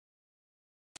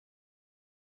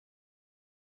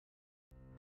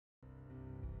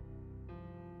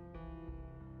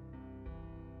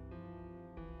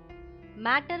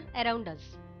Matter around us.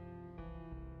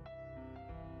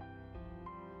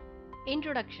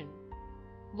 Introduction.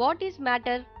 What is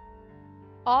matter?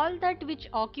 All that which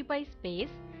occupies space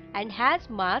and has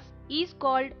mass is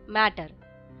called matter.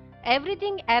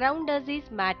 Everything around us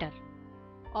is matter.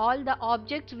 All the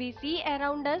objects we see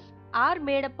around us are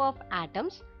made up of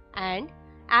atoms, and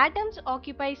atoms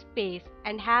occupy space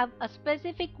and have a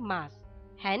specific mass.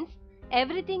 Hence,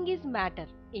 everything is matter,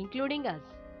 including us.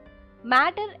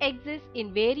 Matter exists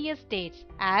in various states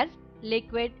as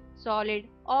liquid, solid,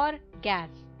 or gas.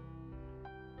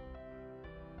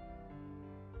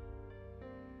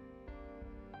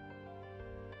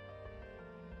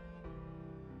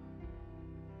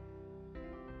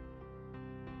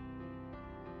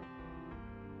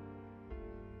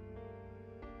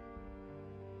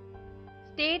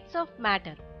 States of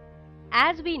matter.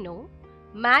 As we know,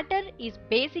 matter is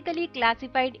basically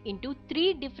classified into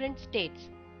three different states: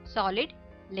 solid,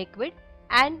 liquid,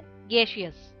 and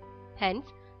gaseous. Hence,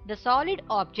 the solid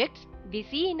objects we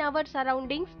see in our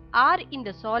surroundings are in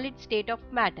the solid state of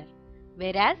matter,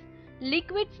 whereas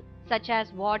liquids such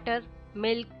as water,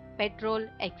 milk, petrol,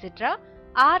 etc.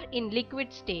 are in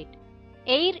liquid state.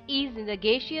 Air is in the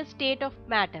gaseous state of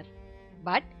matter,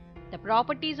 but the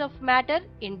properties of matter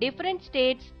in different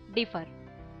states differ.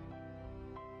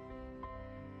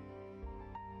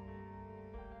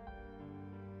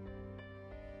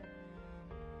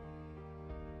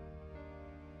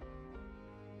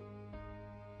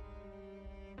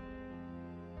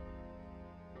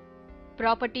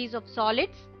 Properties of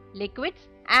solids, liquids,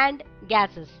 and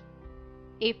gases.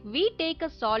 If we take a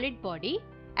solid body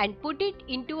and put it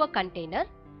into a container,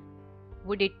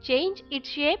 would it change its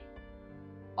shape?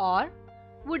 Or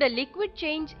would a liquid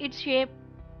change its shape?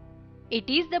 It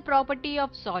is the property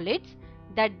of solids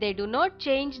that they do not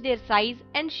change their size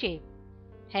and shape,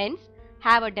 hence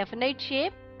have a definite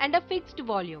shape and a fixed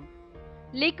volume.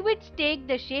 Liquids take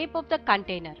the shape of the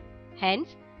container,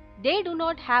 hence they do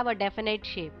not have a definite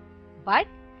shape, but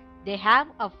they have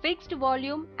a fixed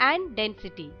volume and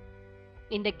density.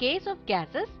 In the case of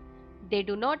gases, they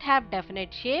do not have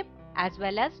definite shape as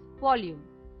well as volume.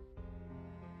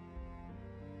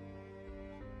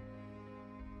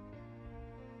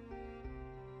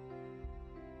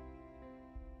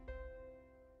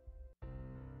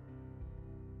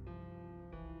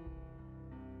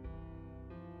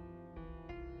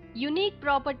 Unique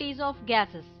properties of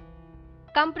gases.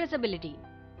 Compressibility.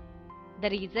 The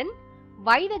reason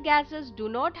why the gases do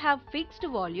not have fixed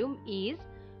volume is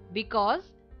because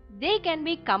they can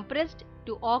be compressed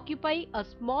to occupy a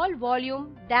small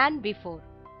volume than before.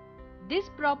 This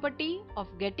property of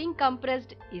getting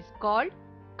compressed is called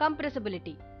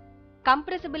compressibility.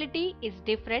 Compressibility is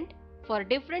different for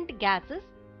different gases,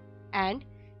 and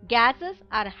gases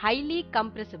are highly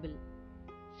compressible.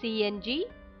 CNG,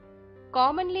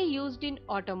 commonly used in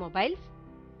automobiles,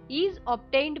 is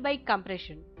obtained by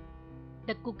compression.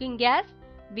 The cooking gas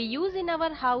we use in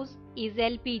our house is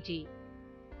LPG.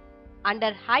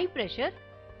 Under high pressure,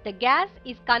 the gas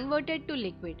is converted to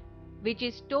liquid, which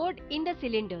is stored in the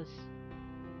cylinders.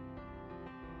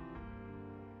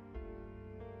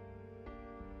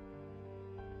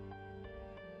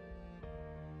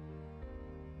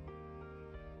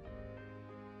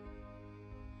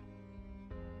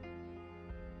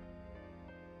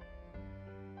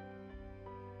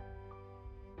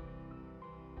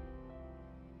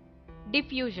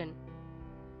 Diffusion.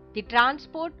 The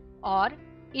transport or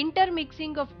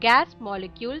intermixing of gas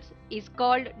molecules is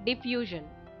called diffusion.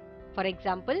 For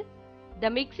example, the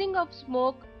mixing of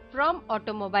smoke from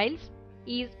automobiles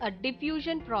is a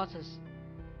diffusion process.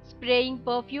 Spraying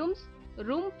perfumes,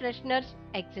 room fresheners,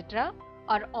 etc.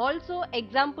 are also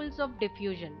examples of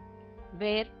diffusion,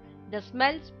 where the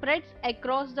smell spreads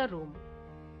across the room.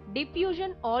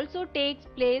 Diffusion also takes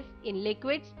place in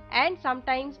liquids and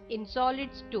sometimes in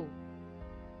solids too.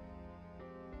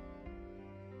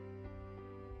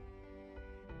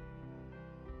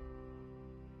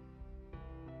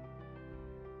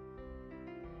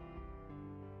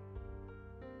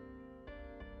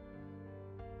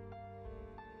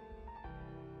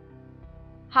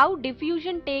 How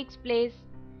diffusion takes place?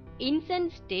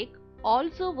 Incense stick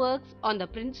also works on the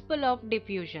principle of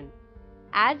diffusion.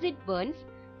 As it burns,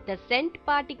 the scent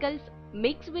particles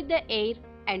mix with the air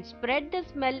and spread the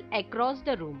smell across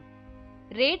the room.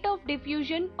 Rate of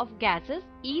diffusion of gases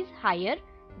is higher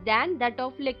than that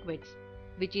of liquids,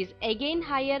 which is again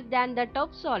higher than that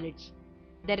of solids.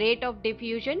 The rate of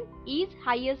diffusion is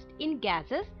highest in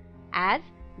gases as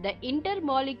the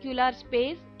intermolecular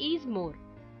space is more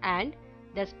and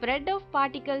the spread of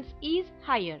particles is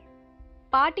higher.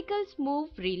 Particles move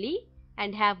freely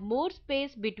and have more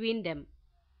space between them.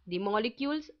 the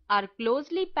molecules are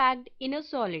closely packed in a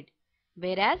solid,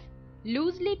 whereas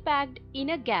loosely packed in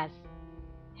a gas.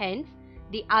 Hence,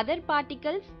 the other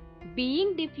particles,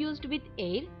 being diffused with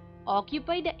air,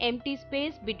 occupy the empty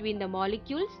space between the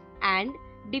molecules and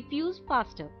diffuse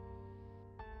faster.